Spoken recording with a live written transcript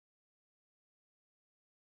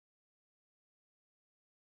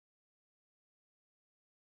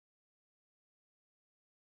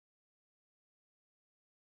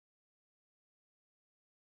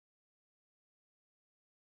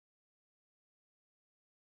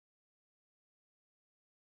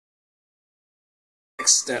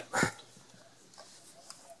Next step.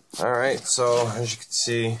 Alright, so as you can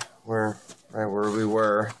see, we're right where we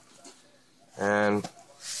were, and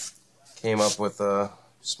came up with a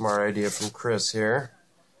smart idea from Chris here,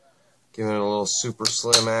 giving it a little super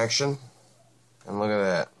slim action, and look at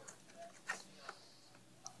that.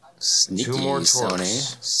 Sneaky, 2 more torques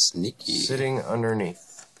Sony. Sneaky. sitting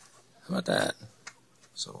underneath. How about that?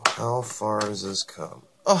 So how far does this come?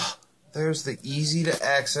 Oh, there's the easy to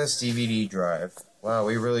access DVD drive. Wow,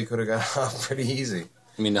 we really could have got off pretty easy.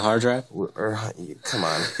 You mean the hard drive? Come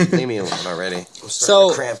on, leave me alone already. I'm starting So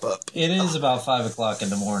to cramp up. It is about 5 o'clock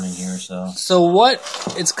in the morning here, so. So what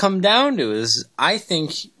it's come down to is, I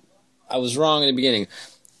think I was wrong in the beginning.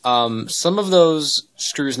 Some of those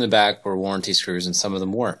screws in the back were warranty screws, and some of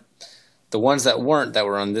them weren't. The ones that weren't, that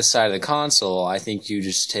were on this side of the console, I think you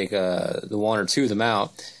just take the 1 or 2 of them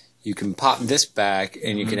out. You can pop this back,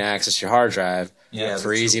 and you can access your hard drive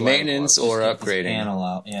for easy maintenance or upgrading. Panel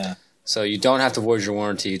out, yeah. So you don't have to void your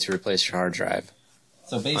warranty to replace your hard drive.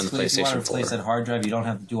 So basically, if you want to replace that hard drive, you don't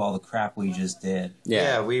have to do all the crap we just did.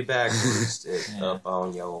 Yeah, we backwards it up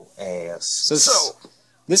on your ass. So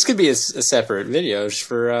this could be a separate video just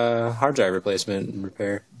for hard drive replacement and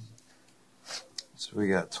repair. So we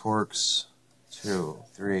got torques 2,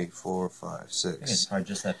 3, 4, 5, 6. I think it's probably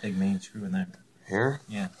just that big main screw in there. Here?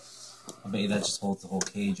 Yeah. I bet you that just holds the whole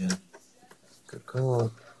cage in. Good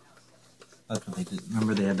call. That's what they did.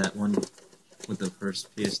 Remember they had that one with the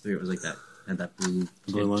first PS3? It was like that. Had that blue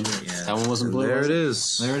one? Yeah. That one wasn't blue? There it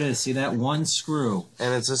is. There it is. See that one screw?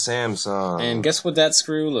 And it's a Samsung. And guess what that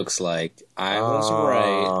screw looks like? I was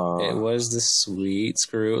right. It was the sweet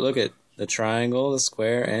screw. Look at the triangle, the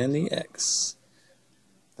square, and the X.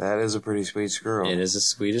 That is a pretty sweet screw. It is the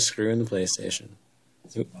sweetest screw in the PlayStation.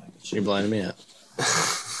 Oop, you're blinding me out.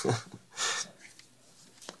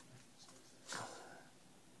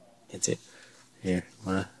 It's it. Here,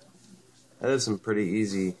 wanna? That is some pretty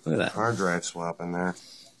easy Look at that. hard drive swap in there.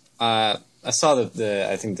 I saw that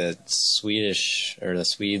I think the Swedish or the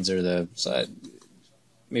Swedes or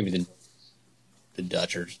maybe the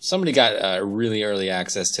Dutch or somebody got really early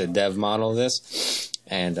access to a dev model of this,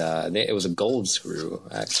 and it was a gold screw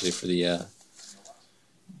actually for the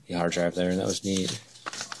hard drive there, and that was neat.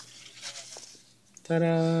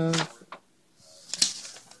 Ta-da!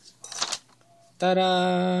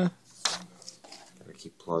 Ta-da! Gotta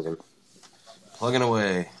keep plugging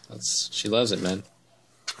away. She loves it, man.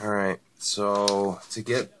 Alright, so to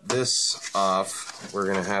get this off, we're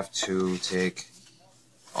gonna have to take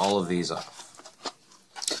all of these off.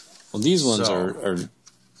 Well, these ones are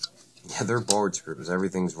yeah, they're board screws.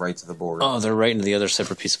 Everything's right to the board. oh, they're right into the other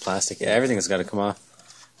separate piece of plastic. Yeah, everything's got to come off.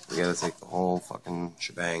 We gotta take the whole fucking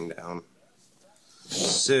shebang down.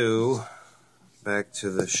 So, back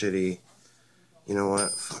to the shitty. You know what?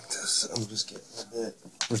 Fuck this. I'm just getting a bit.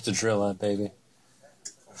 Where's the drill at, baby?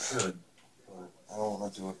 I should, but I don't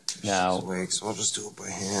want to do it. No. She's awake, so I'll just do it by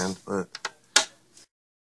hand. But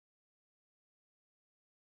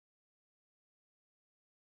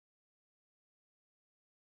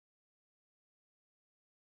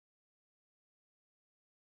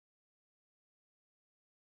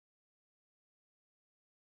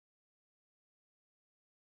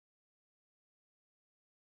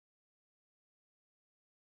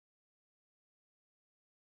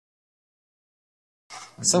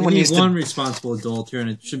Someone we needs need one to. responsible adult here, and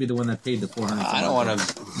it should be the one that paid the $400. I don't want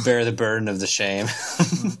to bear the burden of the shame.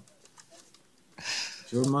 It's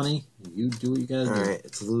your money. You do what you gotta do. alright,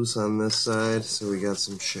 it's loose on this side, so we got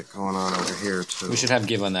some shit going on over here too. We should have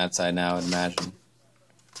give on that side now, I'd imagine.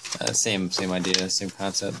 Same idea, same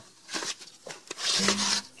concept.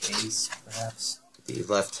 Case, perhaps. The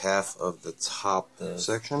left half of the top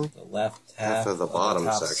section. The left Half of the bottom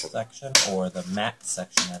top section. or the matte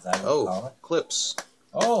section, as I would call it. Clips.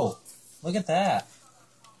 Oh, look at that.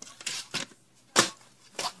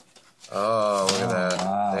 Oh, look at that.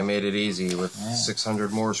 Wow. They made it easy with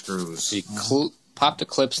 600 more screws. So you pop the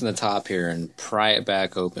clips in the top here and pry it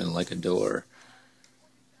back open like a door.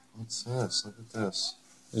 What's this? Look at this.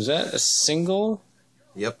 Is that a single?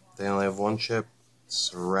 Yep, they only have one chip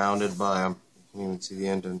surrounded by them. You can even see the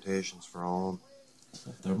indentations for all of them. Is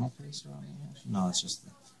that thermal paste around here? No, it's just...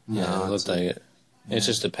 Yeah, it looked like it. Yeah. It's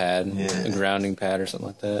just a pad, a grounding pad or something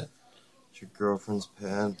like that. It's your girlfriend's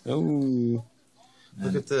pad. Oh.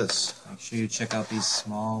 Look at this. Make sure you check out these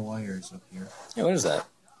small wires up here. Yeah, what is that?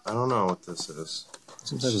 I don't know what this is.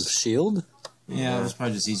 Some type of shield? Yeah, it was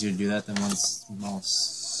probably just easier to do that than one small...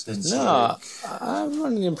 No, I'm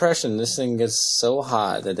under the impression this thing gets so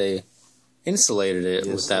hot that they insulated it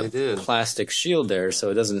with that plastic shield there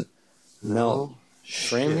so it doesn't melt.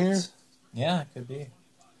 Frame here? Yeah, it could be.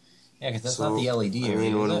 Yeah, because that's not the LED area. I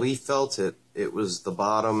mean, when is we felt it, it was the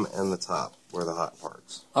bottom and the top were the hot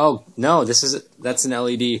parts. Oh no, that's an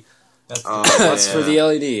LED. That's That's yeah. for the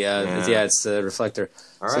LED. Yeah. It's the reflector.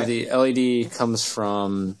 All So right. the LED comes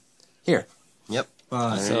from here. Yep. There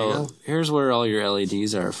you So go. here's where all your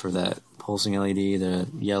LEDs are for that pulsing LED, the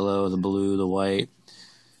yellow, the blue, the white.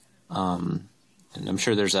 And I'm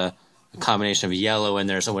sure there's a combination of yellow in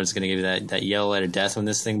there, so when it's going to give you that yellow light of death when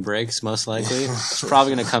this thing breaks, most likely. It's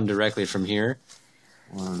probably going to come directly from here.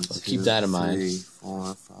 1, So 2, keep that in mind. 3,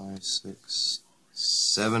 4, 5, 6,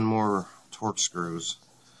 7 more torque screws.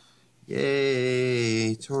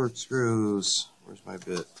 Yay! Torque screws. Where's my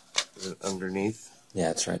bit? Is it underneath? Yeah,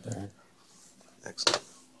 it's right there. Excellent.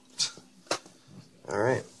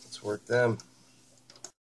 Alright, let's work them.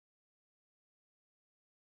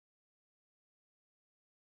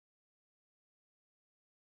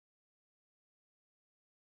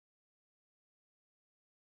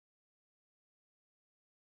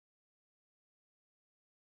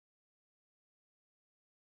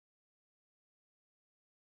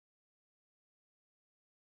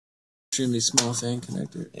 Extremely small fan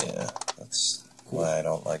connector. Yeah, that's why I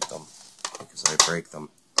don't like them. Because I break them.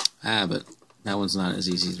 Ah, but that one's not as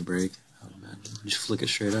easy to break, I would imagine. Just flick it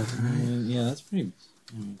straight up. Yeah, that's pretty.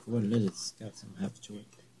 I mean, for what it is, it's got some heft to it.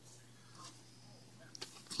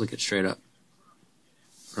 Flick it straight up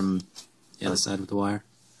from the other side with the wire.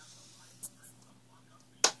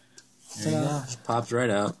 There you go. Just pops right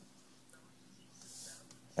out.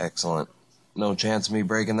 Excellent. No chance of me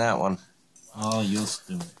breaking that one. Oh, you'll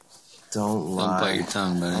do it. Don't Don't lie. bite your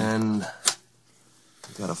tongue, buddy. And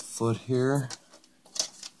we got a foot here.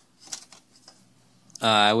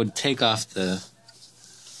 I would take off the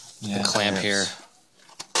Yeah. clamp Yes. here.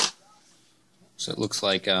 So it looks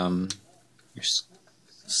like you're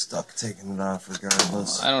Stuck taking it off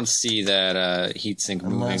regardless. I don't see that heatsink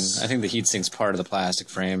moving. Unless- I think the heatsink's part of the plastic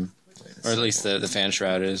frame, or at least the fan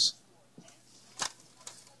shroud is.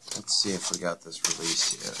 Let's see if we got this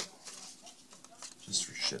release yet. Just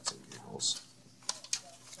for shits and giggles.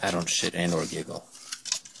 I don't shit and or giggle.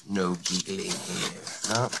 No giggling here.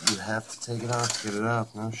 No, you have to take it off to get it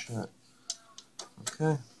off. No shit.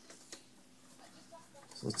 Okay.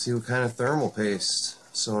 So let's see what kind of thermal paste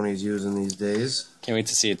Sony's using these days. Can't wait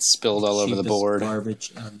to see it spilled all over the Cheapest board.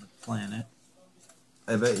 Garbage on the planet.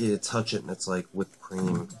 I bet you touch it and it's like whipped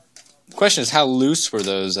cream. The question is, how loose were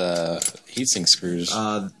those heatsink screws?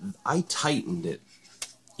 I tightened it.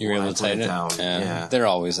 You were when able I to put tighten it it? down, yeah. They're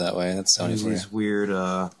always that way. That's Sony These for you. weird,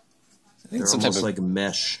 I think they're it's some type almost of, like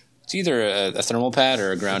mesh. it's either a thermal pad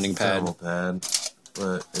or a grounding pad. Thermal pad,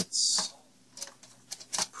 but it's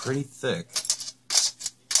pretty thick.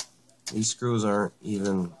 These screws aren't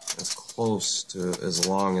even as close to as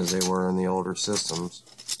long as they were in the older systems.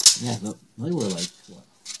 Yeah, they were like, what,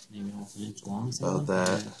 maybe almost an inch long? About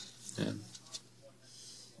that. Yeah.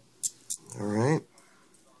 Alright,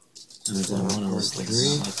 And there's one of those Three.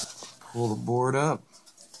 things. Like, pull the board up.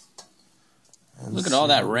 And Look at all see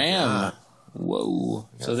that what we RAM. got. Whoa.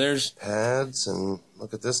 So there's Pads, and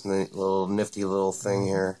look at this little nifty little thing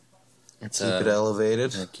here. it's Keep it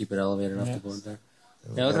elevated. keep it elevated off Yeah. the board there.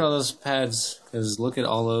 Yeah, look at all those pads. Because look at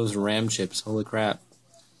all those RAM chips. Holy crap.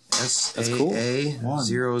 That's cool. one,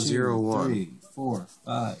 two, 001. 3, 4,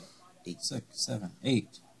 5, 6, 7, 8.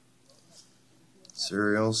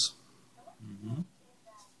 Serials.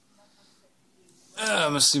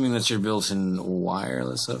 I'm assuming that's your built-in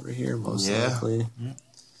wireless over here, most Yeah. likely.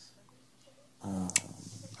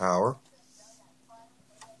 Power.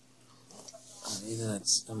 Maybe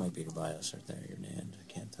that might be your BIOS right there, your NAND.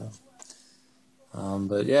 I can't tell.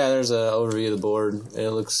 But yeah, there's an overview of the board.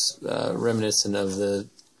 It looks reminiscent of the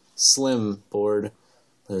Slim board.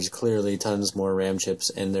 There's clearly tons more RAM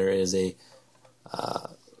chips, and there is a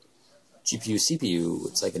GPU, CPU.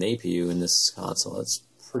 It's like an APU in this console. It's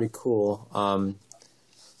pretty cool.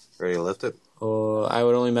 Ready to lift it? I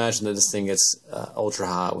would only imagine that this thing gets ultra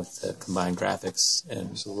hot with the combined graphics and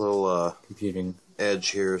There's a little computing. edge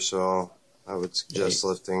here, so I would suggest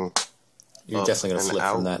lifting. You're up definitely going to and flip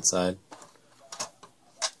out. from that side.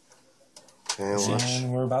 Okay, watch.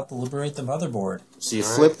 And we're about to liberate the motherboard. So you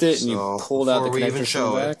Alright, flipped it and you so pulled out the before we even connectors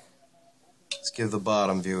show from the it, back. Let's give the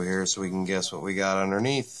bottom view here so we can guess what we got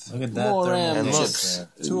underneath. Look at that More thermal RAM And paste look, chips.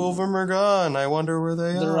 there. 2 of them are gone. I wonder where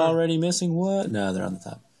they They're are. already missing what? No, they're on the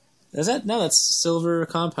top. Is that? No, that's silver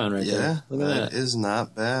compound right Yeah, there. Look at that that. is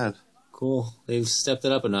not bad. Cool. They've stepped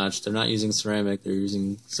it up a notch. They're not using ceramic. They're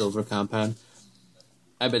using silver compound.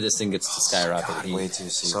 I bet this thing gets to skyrocket God, heat. way too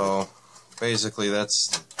secret. So, basically,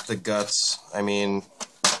 that's the guts. I mean,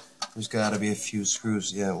 there's got to be a few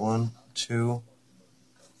screws. Yeah, 1, 2,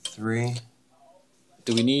 3.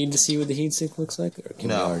 Do we need to see what the heatsink looks like, or can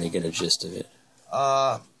No. we already get a gist of it?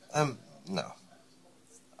 No.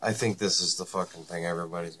 I think this is the fucking thing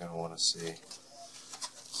everybody's gonna want to see.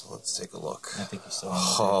 So let's take a look. I think you saw.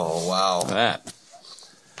 Oh, wow. Look at that.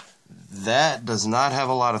 That does not have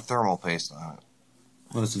a lot of thermal paste on it.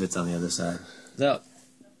 Most of it's on the other side. So,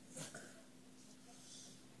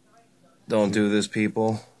 Don't do this,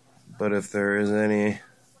 people. But if there is any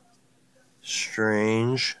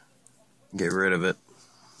strange, get rid of it.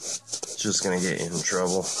 It's just gonna get you in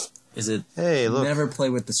trouble. Is it? Hey, look. Never play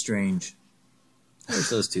with the strange. there's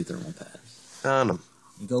those 2 thermal pads. Found them.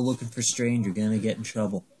 You go looking for strange, you're gonna get in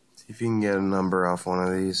trouble. See if you can get a number off one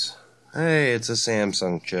of these. Hey, it's a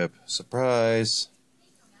Samsung chip. Surprise.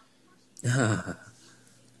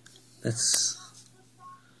 That's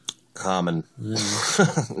Common.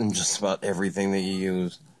 In just about everything that you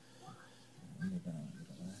use.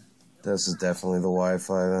 This is definitely the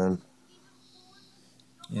Wi-Fi then.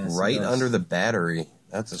 Yes, Right it does. under the battery.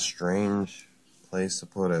 That's a strange place to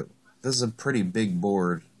put it. This is a pretty big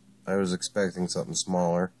board. I was expecting something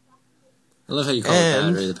smaller. I love how you call And-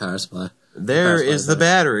 the battery the power supply. There Power is supply the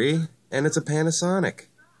battery, and it's a Panasonic.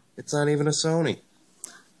 It's not even a Sony.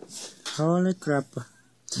 Holy crap!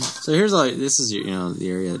 So here's all. This is your, the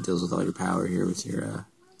area that deals with all your power here with your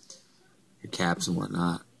caps and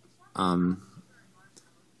whatnot.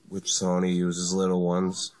 Which Sony uses little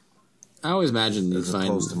ones, I always imagine you'd as find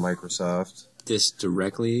opposed to Microsoft. this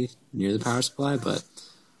directly near the power supply, but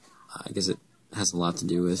I guess it has a lot to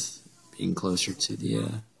do with being closer to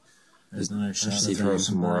the. There's another shot see of throw that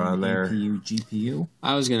some more on there. APU, GPU.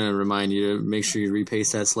 I was gonna remind you to make sure you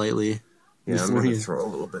repaste that slightly. Yeah, I'm Before going you- to throw a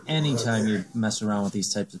little bit more Anytime on there. you mess around with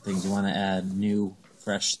these types of things, you want to add new,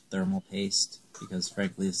 fresh thermal paste because,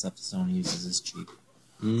 frankly, the stuff that Sony uses is cheap.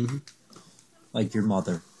 Mm-hmm. Like your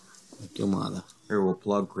mother. Your mother. Here, we'll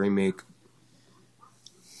plug remake.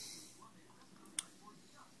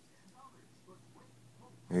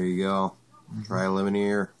 There you go.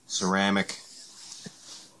 Tri-linear ceramic.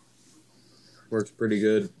 Works pretty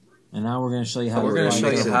good. And now we're going to show you how We're to gonna apply show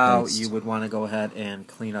you thermal how paste. you would want to go ahead and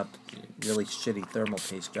clean up really shitty thermal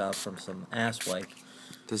paste job from some ass wipe.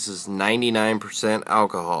 This is 99%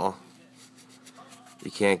 alcohol.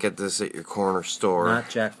 You can't get this at your corner store. Not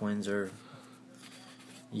Jack Windsor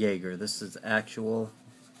Jaeger. This is actual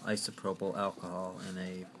isopropyl alcohol in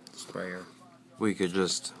a sprayer. We could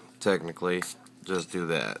just technically just do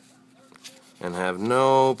that and have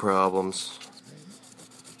no problems.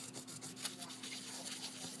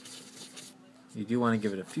 You do want to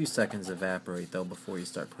give it a few seconds to evaporate though before you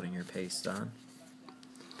start putting your paste on.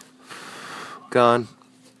 Gone.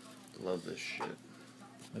 Love this shit.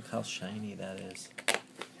 Look how shiny that is.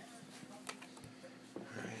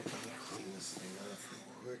 Alright, let me clean this thing off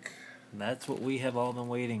real quick. And that's what we have all been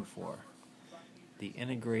waiting for. The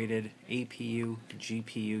integrated APU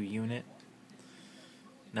GPU unit.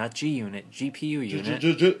 Not G unit, GPU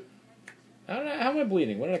unit. How am I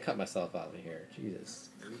bleeding? When did I cut myself out of here? Jesus.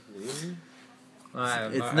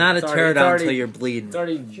 It's not a teardown until you're bleeding. It's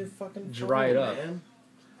already Your fucking dried phone, up. man.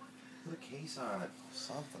 Put a case on it.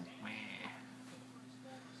 Something.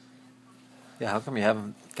 Yeah, how come you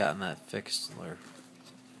haven't gotten that fixed or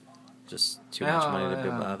just too much money to be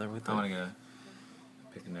bother with I want it? to go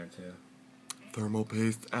pick in there too. Thermal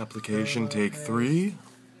paste application take 3.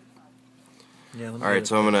 Yeah, let me Alright, get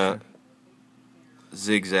so a I'm gonna picture.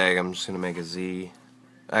 zigzag. I'm just gonna make a Z.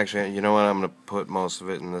 Actually, you know what? I'm gonna put most of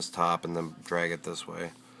it in this top and then drag it this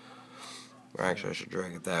way. Or actually, I should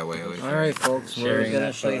drag it that way. Alright, folks, we're Sharing going to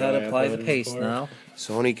that show you photo how I to apply the uploaded paste before. now.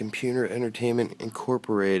 Sony Computer Entertainment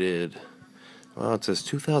Incorporated. Wow, it says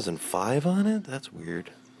 2005 on it? That's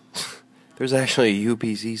weird. There's actually a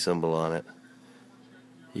UPC symbol on it.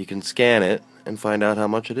 You can scan it and find out how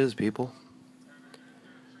much it is, people.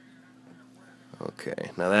 Okay,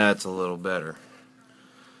 now that's a little better.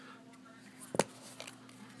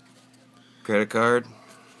 Credit card?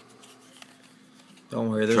 Don't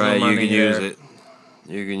worry, there's Try no it, you money can use there. it.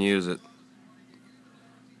 You can use it.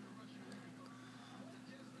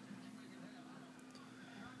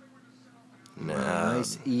 Now,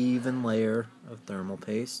 Nice even layer of thermal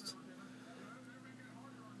paste.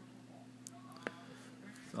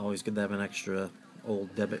 Always good to have an extra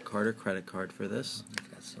old debit card or credit card for this.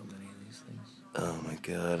 I've got so many of these things. oh my I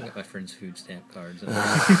god. got my friend's food stamp cards.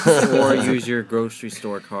 Or use your grocery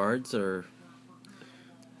store cards or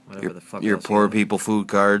whatever the fuck Your else you poor want. people food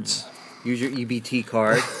cards. Use your EBT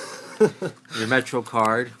card. Your Metro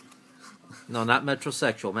card. No, not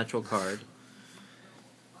metrosexual, Metro card.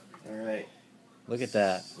 Alright. Look at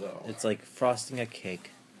that. So. It's like frosting a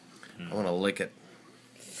cake. I want to lick it.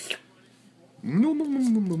 Nom, nom,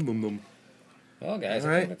 nom, nom, nom, nom, nom. Well, guys, All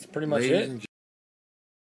I right. think that's pretty much Ladies it. and